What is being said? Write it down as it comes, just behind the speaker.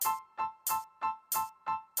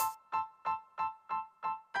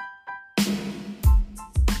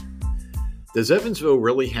Does Evansville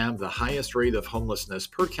really have the highest rate of homelessness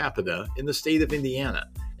per capita in the state of Indiana?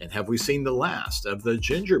 And have we seen the last of the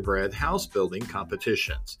gingerbread house building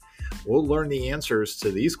competitions? We'll learn the answers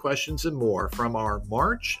to these questions and more from our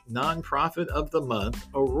March Nonprofit of the Month,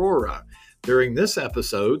 Aurora, during this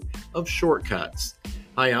episode of Shortcuts.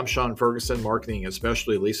 Hi, I'm Sean Ferguson, Marketing and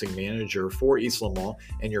Specialty Leasing Manager for East Lamall,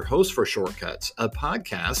 and your host for Shortcuts, a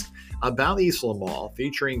podcast about East Lamall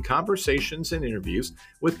featuring conversations and interviews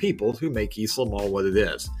with people who make East Lamall what it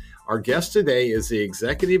is. Our guest today is the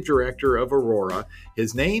Executive Director of Aurora.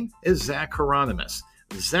 His name is Zach Hieronymus.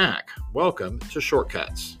 Zach, welcome to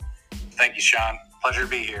Shortcuts. Thank you, Sean. Pleasure to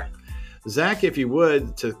be here. Zach, if you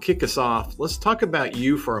would, to kick us off, let's talk about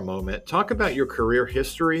you for a moment. Talk about your career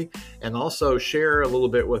history and also share a little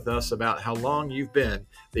bit with us about how long you've been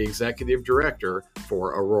the Executive Director for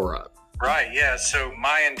Aurora. Right, yeah. So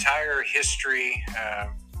my entire history,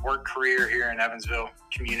 work career here in Evansville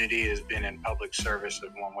community has been in public service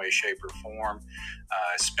of one way, shape, or form.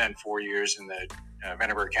 I spent 4 years in the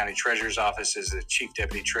Vanderburgh County Treasurer's Office as the Chief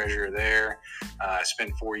Deputy Treasurer there. I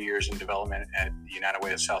spent 4 years in development at the United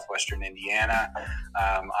Way of Southwestern Indiana.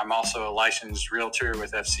 I'm also a licensed realtor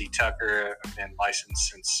with FC Tucker. I've been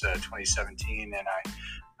licensed since 2017, and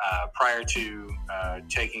prior to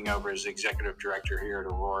taking over as Executive Director here at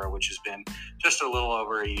Aurora, which has been just a little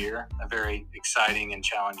over a year, a very exciting and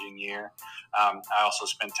challenging year. I also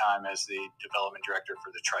spent time as the Development Director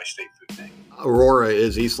for the Tri-State Food Bank. Aurora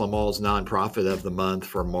is East Lamall's Nonprofit of the Month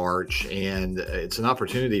for March, and it's an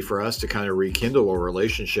opportunity for us to kind of rekindle a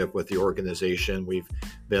relationship with the organization. We've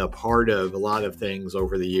been a part of a lot of things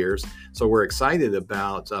over the years, so we're excited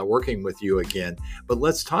about working with you again. But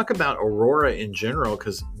let's talk about Aurora in general,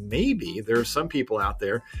 because maybe there are some people out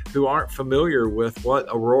there who aren't familiar with what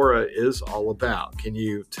Aurora is all about. Can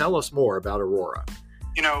you tell us more about Aurora?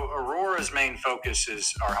 You know, Aurora's main focus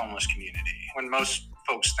is our homeless community. When most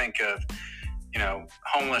folks think of,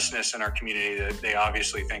 homelessness in our community, they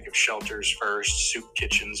obviously think of shelters first, soup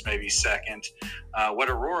kitchens maybe second. What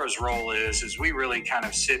Aurora's role is we really kind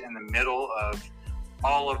of sit in the middle of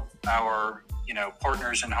all of our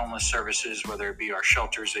partners in homeless services, whether it be our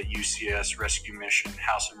shelters at UCS, Rescue Mission,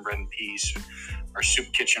 House and Bread and Peace, our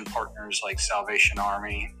soup kitchen partners like Salvation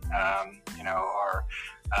Army, our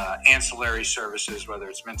ancillary services, whether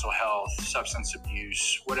it's mental health, substance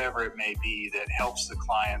abuse, whatever it may be that helps the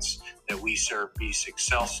clients that we serve be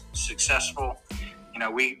successful.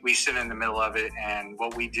 We sit in the middle of it, and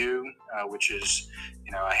what we do, which is,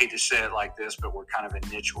 I hate to say it like this, but we're kind of a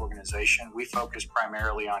niche organization. We focus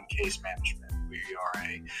primarily on case management. We are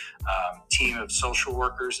a team of social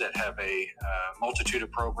workers that have a multitude of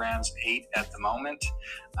programs, 8 at the moment,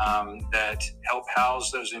 that help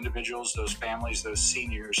house those individuals, those families, those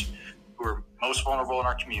seniors who are most vulnerable in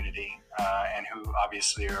our community and who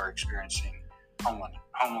obviously are experiencing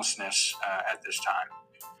homelessness at this time.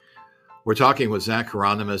 We're talking with Zach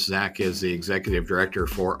Hieronymus. Zach is the Executive Director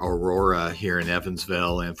for Aurora here in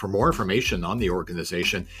Evansville. And for more information on the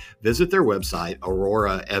organization, visit their website,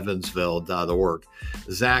 auroraevansville.org.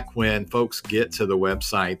 Zach, when folks get to the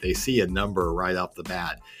website, they see a number right off the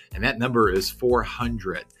bat, and that number is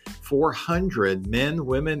 400. 400 men,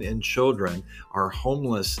 women, and children are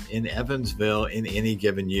homeless in Evansville in any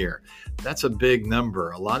given year. That's a big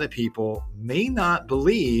number. A lot of people may not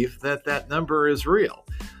believe that that number is real.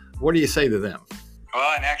 What do you say to them?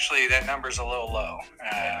 Well, and actually that number is a little low.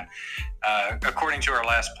 According to our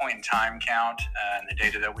last point in time count and the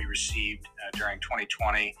data that we received during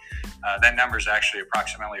 2020, that number is actually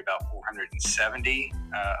approximately about 470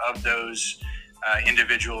 of those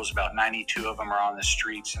individuals. About 92 of them are on the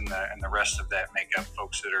streets, and the rest of that make up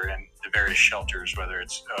folks that are in the various shelters, whether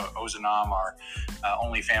it's Ozanam, our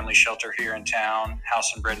only family shelter here in town,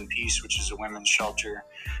 House and Bread and Peace, which is a women's shelter,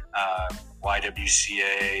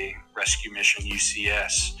 YWCA, Rescue Mission,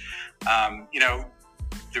 UCS.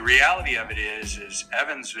 The reality of it is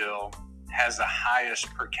Evansville has the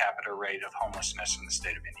highest per capita rate of homelessness in the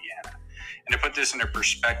state of Indiana. And to put this into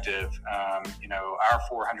perspective, our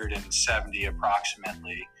 470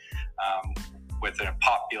 approximately, with a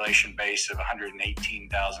population base of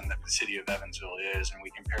 118,000 that the city of Evansville is, and we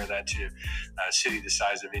compare that to a city the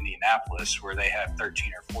size of Indianapolis, where they have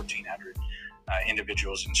 1,300 or 1,400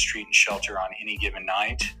 individuals in street and shelter on any given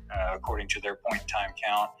night, according to their point in time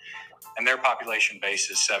count. And their population base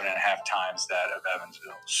is 7.5 times that of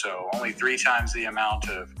Evansville. So only 3 times the amount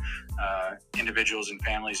of individuals and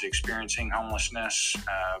families experiencing homelessness,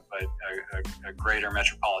 but a greater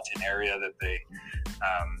metropolitan area that they,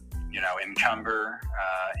 encumber.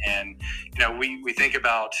 We think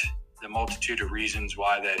about the multitude of reasons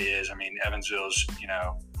why that is. I mean, Evansville's,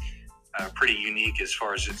 pretty unique as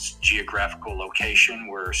far as its geographical location.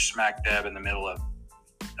 We're smack dab in the middle of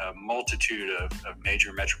a multitude of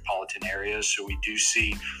major metropolitan areas. So we do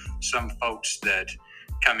see some folks that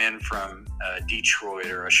come in from Detroit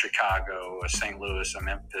or a Chicago, a St. Louis, a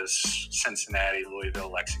Memphis, Cincinnati,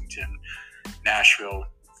 Louisville, Lexington, Nashville,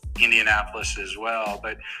 Indianapolis as well.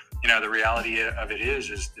 But the reality of it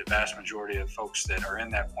is the vast majority of folks that are in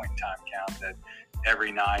that point in time count, that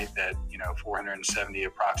every night that 470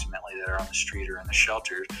 approximately that are on the street or in the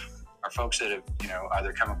shelters, are folks that have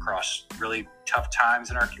either come across really tough times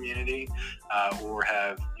in our community, or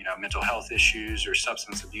have mental health issues or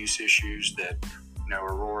substance abuse issues that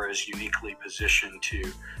Aurora is uniquely positioned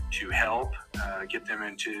to help get them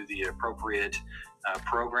into the appropriate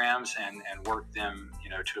programs and work them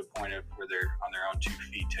to a point of where they're on their own 2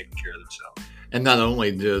 feet taking care of themselves. And not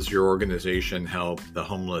only does your organization help the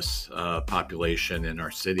homeless population in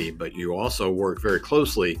our city, but you also work very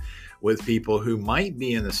closely with people who might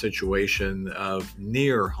be in a situation of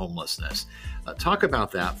near homelessness. Talk about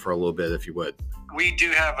that for a little bit, if you would. We do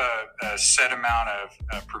have a set amount of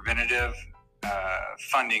preventative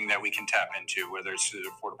funding that we can tap into, whether it's through the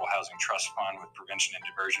Affordable Housing Trust Fund with prevention and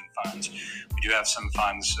diversion funds. We do have some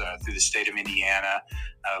funds through the state of Indiana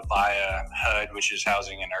via HUD, which is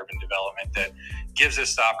Housing and Urban Development, that gives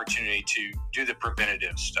us the opportunity to do the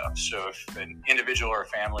preventative stuff. So if an individual or a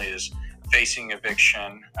family is facing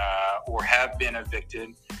eviction or have been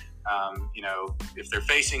evicted, if they're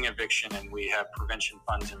facing eviction and we have prevention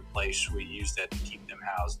funds in place, we use that to keep them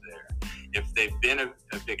housed there. If they've been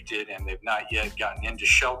evicted and they've not yet gotten into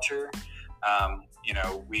shelter,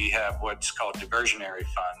 we have what's called diversionary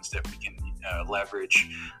funds that we can leverage,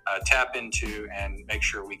 tap into, and make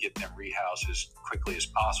sure we get them rehoused as quickly as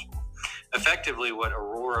possible. Effectively, what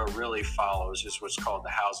Aurora really follows is what's called the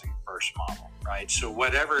housing first model, right? So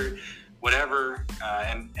whatever,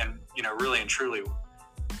 really and truly,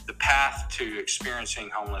 the path to experiencing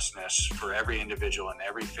homelessness for every individual and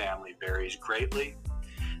every family varies greatly.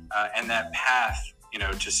 And that path,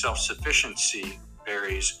 to self-sufficiency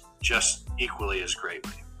varies just equally as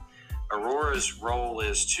greatly. Aurora's role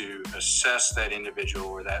is to assess that individual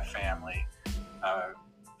or that family,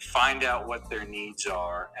 find out what their needs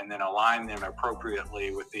are, and then align them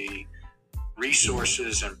appropriately with the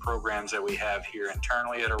resources and programs that we have here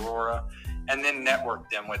internally at Aurora, and then network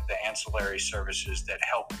them with the ancillary services that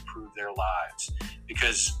help improve their lives.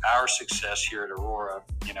 Because our success here at Aurora,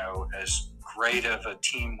 as great of a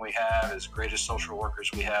team we have, as great as social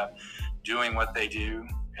workers we have doing what they do,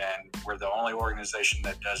 and we're the only organization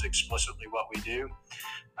that does explicitly what we do.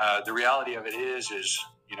 The reality of it is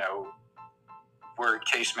we're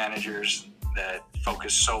case managers that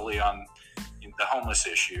focus solely on the homeless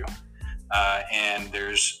issue. And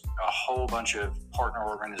there's a whole bunch of partner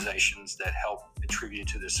organizations that help attribute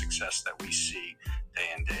to the success that we see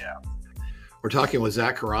day in, day out. We're talking with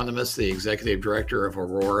Zach Hieronymus, the Executive Director of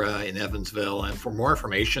Aurora in Evansville. And for more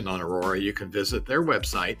information on Aurora, you can visit their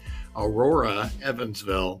website,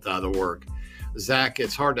 auroraevansville.org. Zach,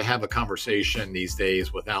 it's hard to have a conversation these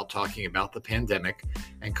days without talking about the pandemic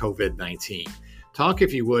and COVID-19. Talk,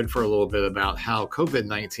 if you would, for a little bit about how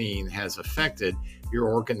COVID-19 has affected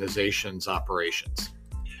your organization's operations.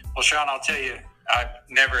 Well, Sean, I'll tell you, I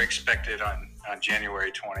never expected on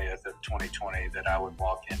January 20th of 2020 that I would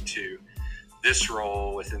walk into this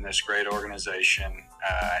role within this great organization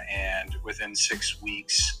and within 6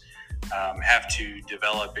 weeks have to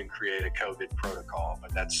develop and create a COVID protocol.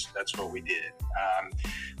 But that's what we did.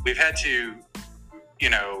 We've had to,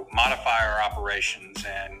 modify our operations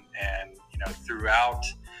and throughout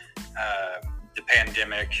the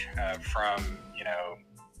pandemic from,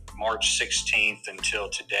 March 16th until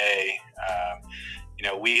today,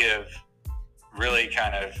 we have really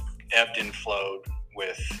kind of ebbed and flowed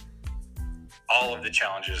with all of the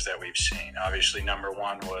challenges that we've seen. Obviously, number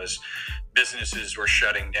one was businesses were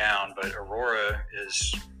shutting down, but Aurora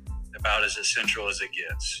is about as essential as it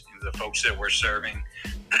gets. The folks that we're serving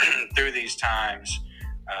through these times,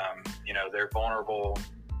 they're vulnerable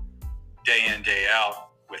day in, day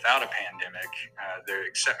out without a pandemic. They're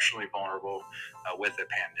exceptionally vulnerable with a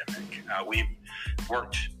pandemic. We've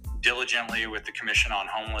worked diligently with the Commission on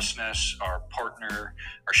Homelessness, our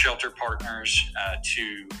shelter partners,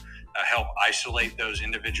 to help isolate those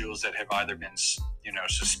individuals that have either been,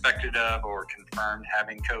 suspected of or confirmed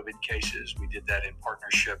having COVID cases. We did that in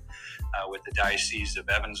partnership with the Diocese of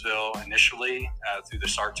Evansville initially through the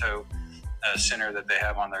Sarto Center that they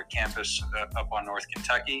have on their campus up on North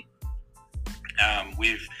Kentucky.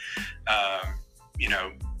 We've,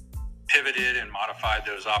 pivoted and modified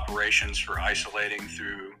those operations for isolating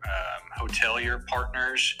through hotelier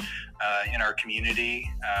partners in our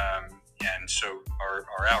community. And so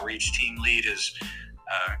our outreach team lead is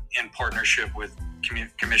in partnership with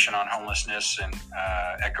Commission on Homelessness, and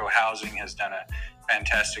Echo Housing has done a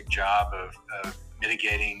fantastic job of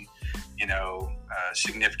mitigating,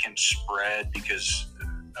 significant spread because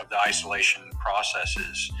of the isolation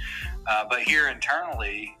processes. But here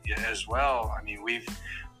internally as well, I mean, we've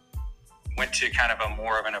went to kind of a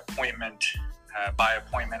more of an appointment, by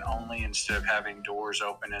appointment only, instead of having doors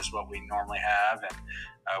open as what we normally have.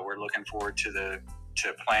 And we're looking forward to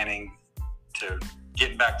planning to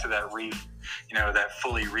getting back to that that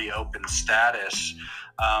fully reopened status.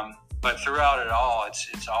 But throughout it all,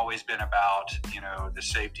 it's always been about, the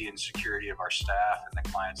safety and security of our staff and the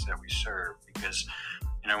clients that we serve. Because,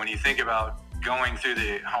 when you think about going through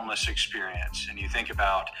the homeless experience and you think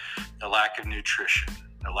about the lack of nutrition,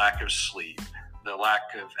 the lack of sleep, the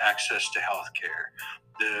lack of access to healthcare,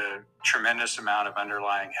 the tremendous amount of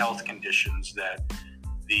underlying health conditions that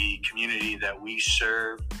the community that we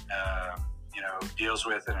serve, deals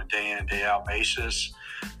with on a day in and day out basis,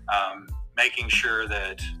 making sure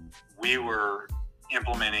that we were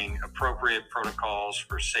implementing appropriate protocols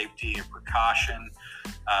for safety and precaution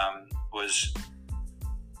was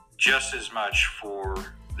just as much for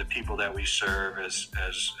the people that we serve as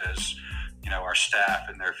our staff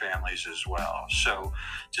and their families as well. So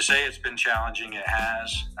to say it's been challenging, it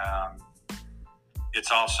has.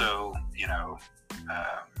 It's also,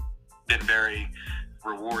 been very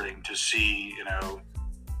rewarding to see,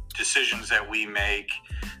 decisions that we make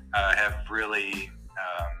have really,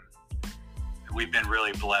 we've been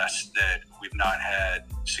really blessed that we've not had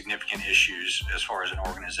significant issues as far as an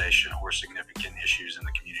organization or significant issues in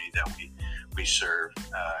the community that we serve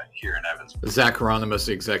here in Evansville. Zach Hieronymus,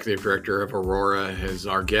 the Executive Director of Aurora, is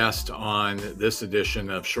our guest on this edition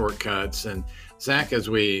of Shortcuts. And Zach, as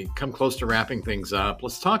we come close to wrapping things up,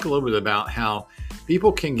 let's talk a little bit about how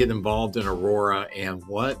people can get involved in Aurora and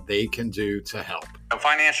what they can do to help.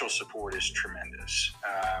 Financial support is tremendous.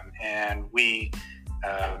 And we,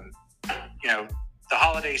 the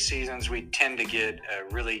holiday seasons, we tend to get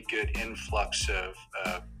a really good influx of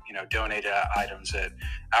donated items that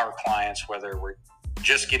our clients, whether we're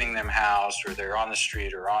just getting them housed or they're on the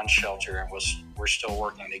street or on shelter, and we're still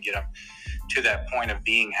working to get them to that point of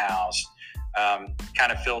being housed,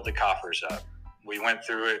 kind of filled the coffers up. We went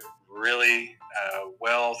through it really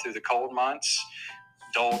well through the cold months,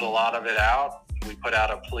 doled a lot of it out. We put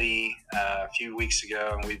out a plea a few weeks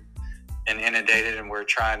ago, and we've been inundated, and we're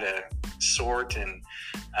trying to sort and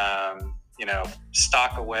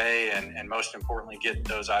stock away and most importantly get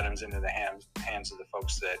those items into the hands of the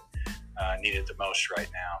folks that need it the most right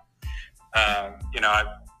now. I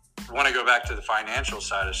want to go back to the financial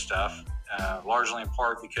side of stuff, largely in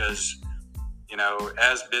part because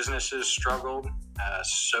as businesses struggled,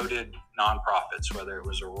 so did nonprofits, whether it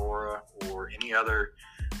was Aurora or any other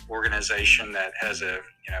organization that has a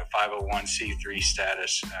 501c3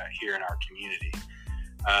 status here in our community.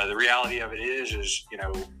 The reality of it is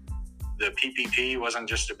the PPP wasn't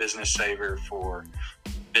just a business saver for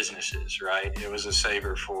businesses, right? It was a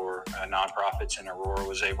saver for nonprofits, and Aurora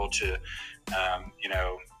was able to,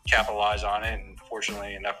 capitalize on it. And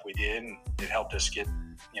fortunately enough, we did, and it helped us get,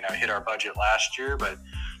 hit our budget last year. But,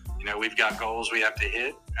 we've got goals we have to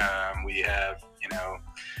hit. We have,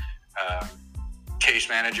 case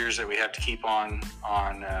managers that we have to keep on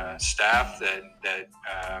staff that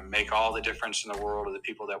make all the difference in the world of the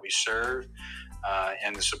people that we serve,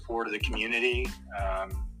 and the support of the community,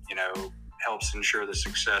 helps ensure the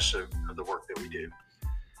success of the work that we do.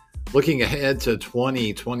 Looking ahead to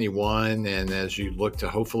 2021, and as you look to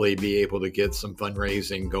hopefully be able to get some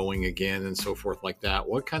fundraising going again and so forth like that,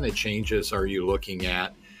 what kind of changes are you looking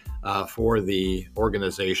at for the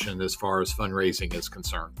organization as far as fundraising is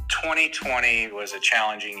concerned? 2020 was a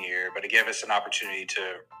challenging year, but it gave us an opportunity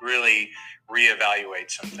to really reevaluate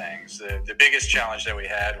some things. The biggest challenge that we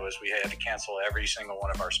had was we had to cancel every single one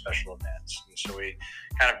of our special events. And so we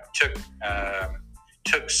kind of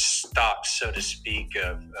took stock, so to speak,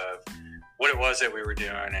 of what it was that we were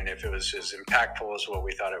doing and if it was as impactful as what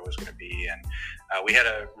we thought it was going to be. And we had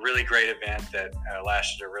a really great event that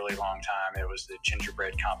lasted a really long time. It was the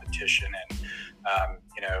gingerbread competition. And,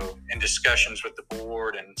 in discussions with the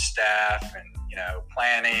board and staff and,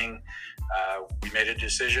 planning, we made a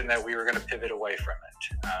decision that we were going to pivot away from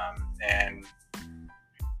it. And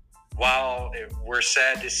while we're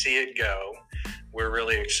sad to see it go, we're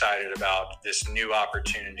really excited about this new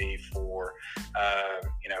opportunity for,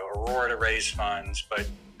 Aurora to raise funds, but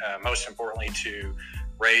most importantly to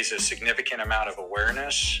raise a significant amount of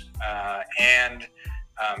awareness and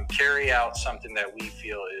carry out something that we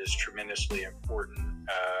feel is tremendously important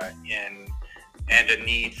in and a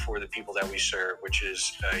need for the people that we serve, which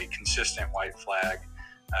is a consistent white flag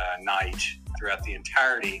night throughout the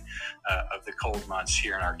entirety of the cold months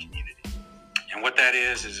here in our community. And what that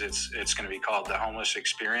is it's going to be called the Homeless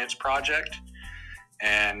Experience Project.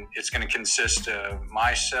 And it's going to consist of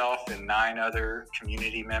myself and 9 other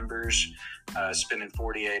community members spending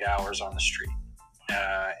 48 hours on the street.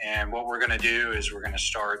 And what we're going to do is we're going to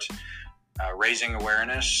start raising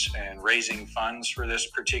awareness and raising funds for this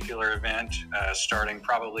particular event, starting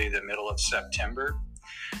probably the middle of September.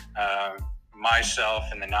 Myself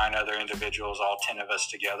and the 9 other individuals, all 10 of us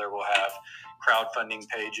together, will have crowdfunding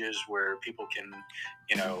pages where people can,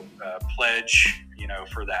 pledge,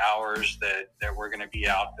 for the hours that we're going to be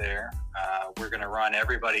out there. We're going to run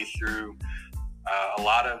everybody through a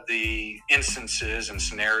lot of the instances and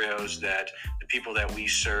scenarios that the people that we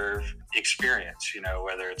serve experience,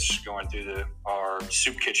 whether it's going through our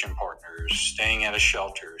soup kitchen partners, staying at a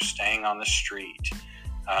shelter, staying on the street,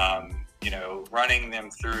 running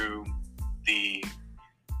them through the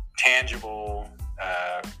tangible,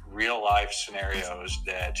 real life scenarios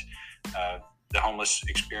that the homeless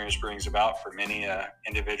experience brings about for many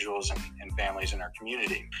individuals and families in our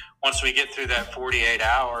community. Once we get through that 48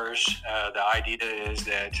 hours, the idea is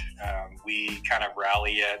that we kind of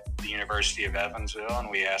rally at the University of Evansville, and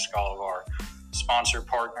we ask all of our sponsor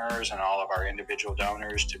partners and all of our individual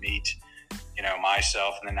donors to meet,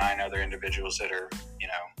 myself and the 9 other individuals that are,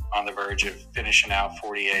 on the verge of finishing out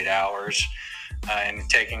 48 hours and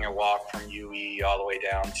taking a walk from UE all the way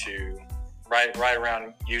down to right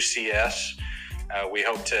around UCS. We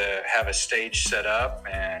hope to have a stage set up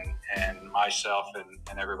and myself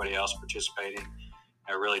and everybody else participating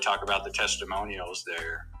really talk about the testimonials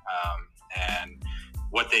there and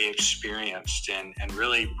what they experienced and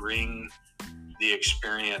really bring the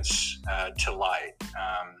experience to light.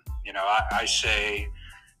 I say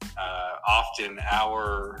often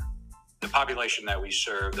the population that we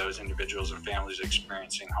serve, those individuals and families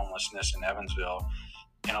experiencing homelessness in Evansville,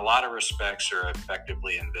 in a lot of respects are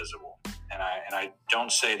effectively invisible. And I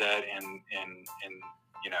don't say that in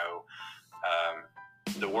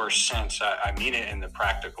the worst sense. I mean it in the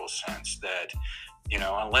practical sense that,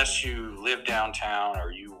 unless you live downtown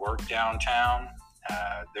or you work downtown,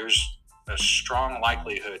 there's a strong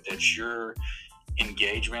likelihood that your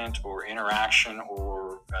engagement or interaction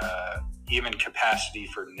or even capacity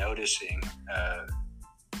for noticing,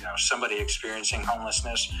 somebody experiencing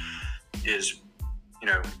homelessness is,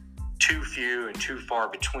 too few and too far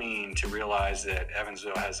between to realize that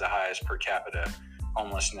Evansville has the highest per capita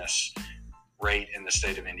homelessness rate in the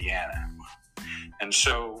state of Indiana. And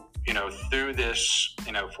so, through this,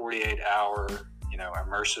 48-hour,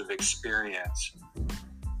 immersive experience,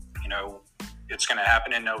 it's going to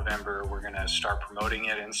happen in November. We're going to start promoting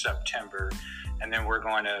it in September. And then we're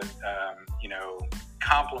going to,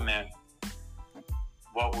 complement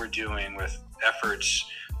what we're doing with efforts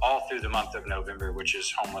all through the month of November, which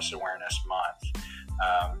is Homeless Awareness Month.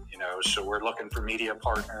 So we're looking for media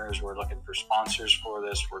partners. We're looking for sponsors for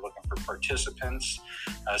this. We're looking for participants.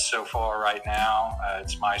 So far right now,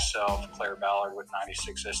 it's myself, Claire Ballard with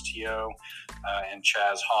 96STO, and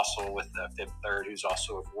Chaz Hossel with Fifth Third, who's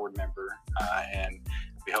also a board member. And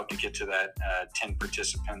we hope to get to that 10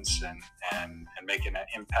 participants and making an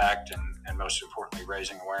impact and most importantly,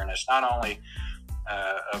 raising awareness, not only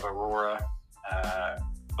of Aurora,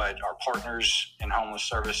 but our partners in homeless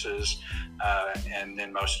services, and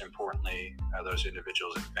then most importantly, those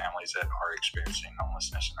individuals and families that are experiencing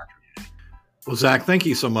homelessness in our community. Well, Zach, thank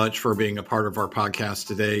you so much for being a part of our podcast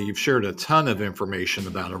today. You've shared a ton of information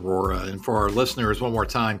about Aurora. And for our listeners, one more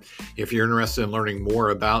time, if you're interested in learning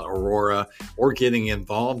more about Aurora or getting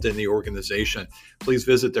involved in the organization, please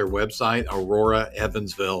visit their website,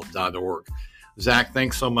 auroraevansville.org. Zach,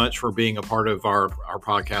 thanks so much for being a part of our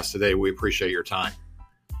podcast today. We appreciate your time.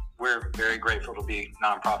 We're very grateful to be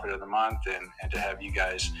Nonprofit of the Month and to have you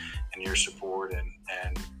guys and your support and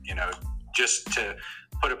just to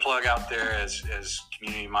put a plug out there as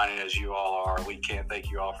community minded as you all are. We can't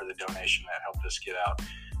thank you all for the donation that helped us get out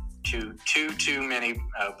too many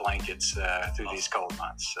blankets through these cold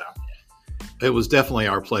months. So it was definitely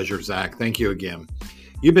our pleasure, Zach. Thank you again.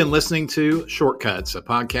 You've been listening to Shortcuts, a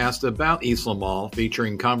podcast about East Lamall,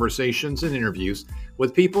 featuring conversations and interviews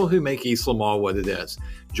with people who make East Lamall what it is.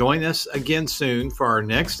 Join us again soon for our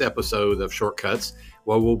next episode of Shortcuts,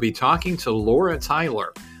 where we'll be talking to Laura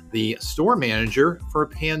Tyler, the store manager for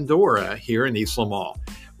Pandora here in East Lamall.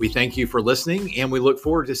 We thank you for listening, and we look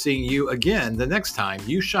forward to seeing you again the next time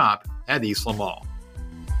you shop at East Lamall.